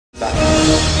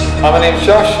Hi, my name's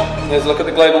Josh, and here's a look at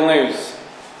the global news.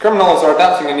 Criminals are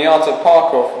adapting in the art of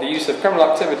parkour for the use of criminal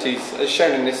activities as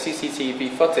shown in this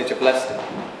CCTV footage of Leicester.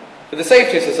 For the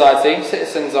safety of society,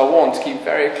 citizens are warned to keep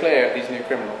very clear of these new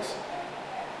criminals.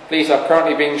 Police are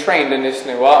currently being trained in this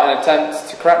new art in attempts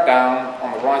to crack down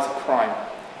on the rise of crime.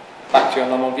 Back to your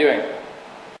normal viewing.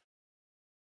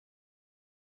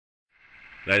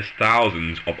 There's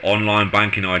thousands of online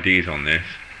banking IDs on this.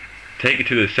 Take it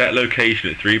to the set location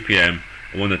at 3 PM,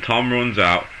 and when the time runs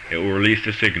out, it will release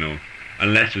the signal.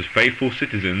 And Leicester's faithful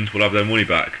citizens will have their money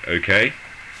back, okay?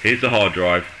 Here's the hard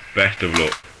drive, best of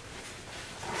luck.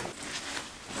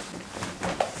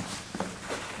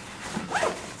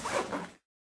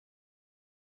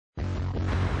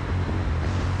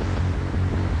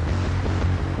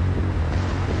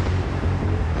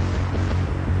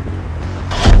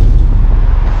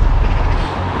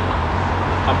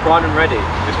 I'm primed and ready.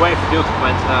 Just waiting for the deal to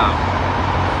commence now.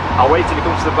 I'll wait till he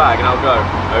comes to the bag and I'll go.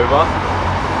 Over.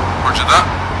 Roger that.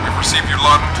 We've received you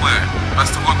loud and clear.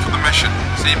 Best of luck for the mission.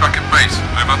 See you back at base.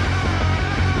 Over.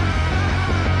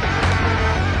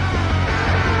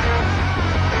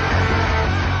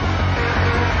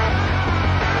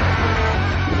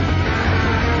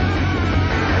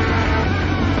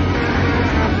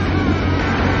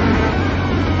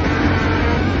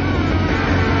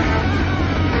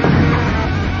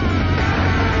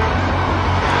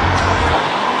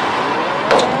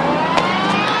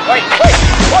 Wait!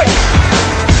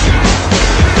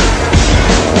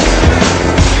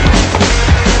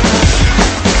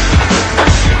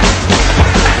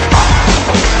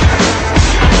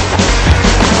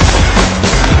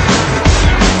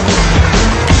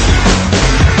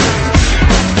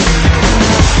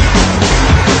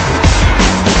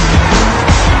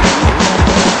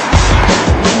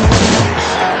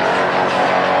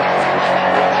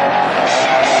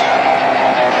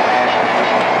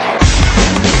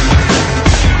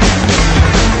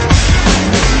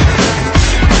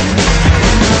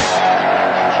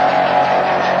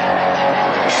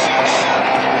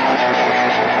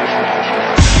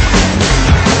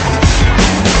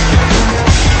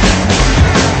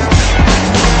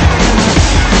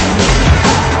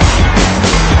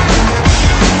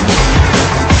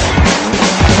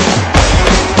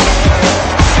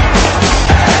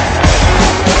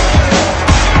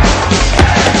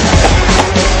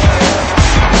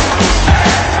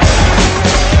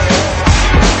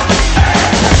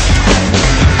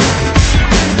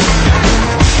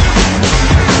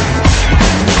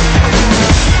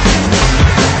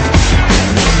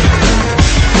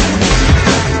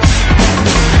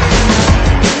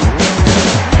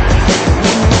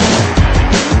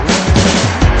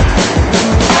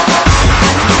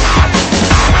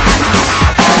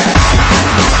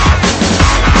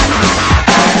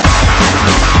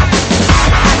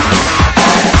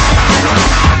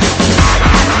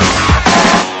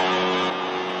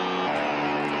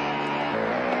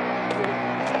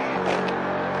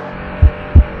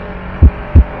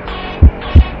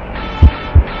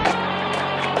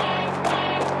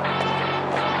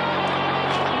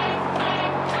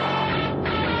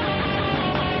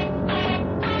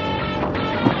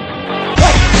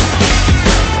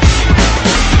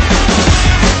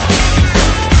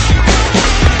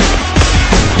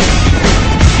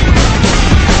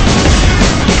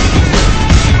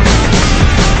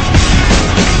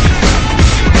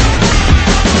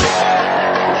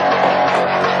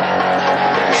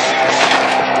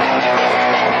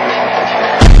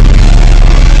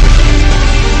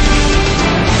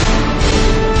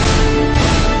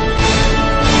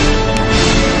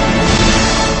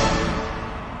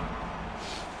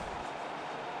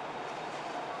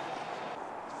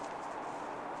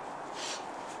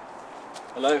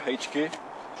 Hello, HQ.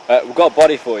 We've got a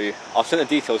body for you. I'll send the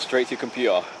details straight to your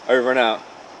computer. Over and out.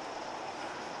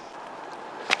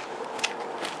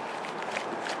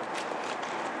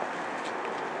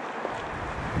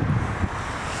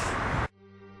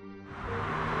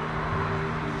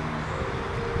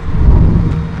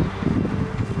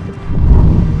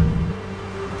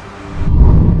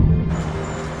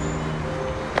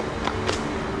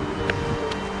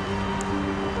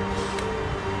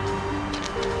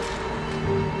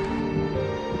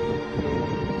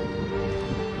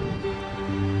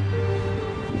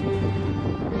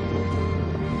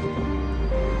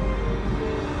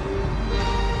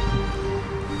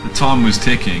 Time was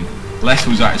ticking.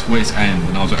 Leicester was at its wit's end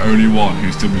and I was the only one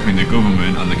who stood between the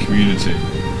government and the community.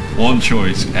 One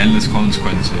choice, endless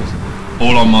consequences,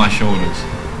 all on my shoulders.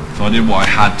 So I did what I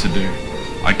had to do.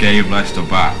 I gave Leicester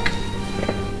back.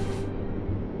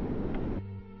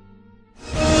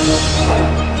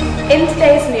 In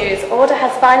today's news, order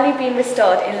has finally been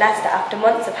restored in Leicester after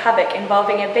months of havoc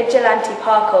involving a vigilante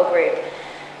parkour group.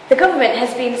 The government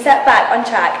has been set back on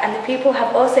track and the people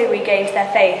have also regained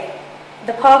their faith.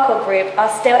 The parkour group are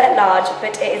still at large,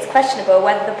 but it is questionable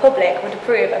whether the public would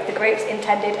approve of the group's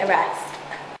intended arrest.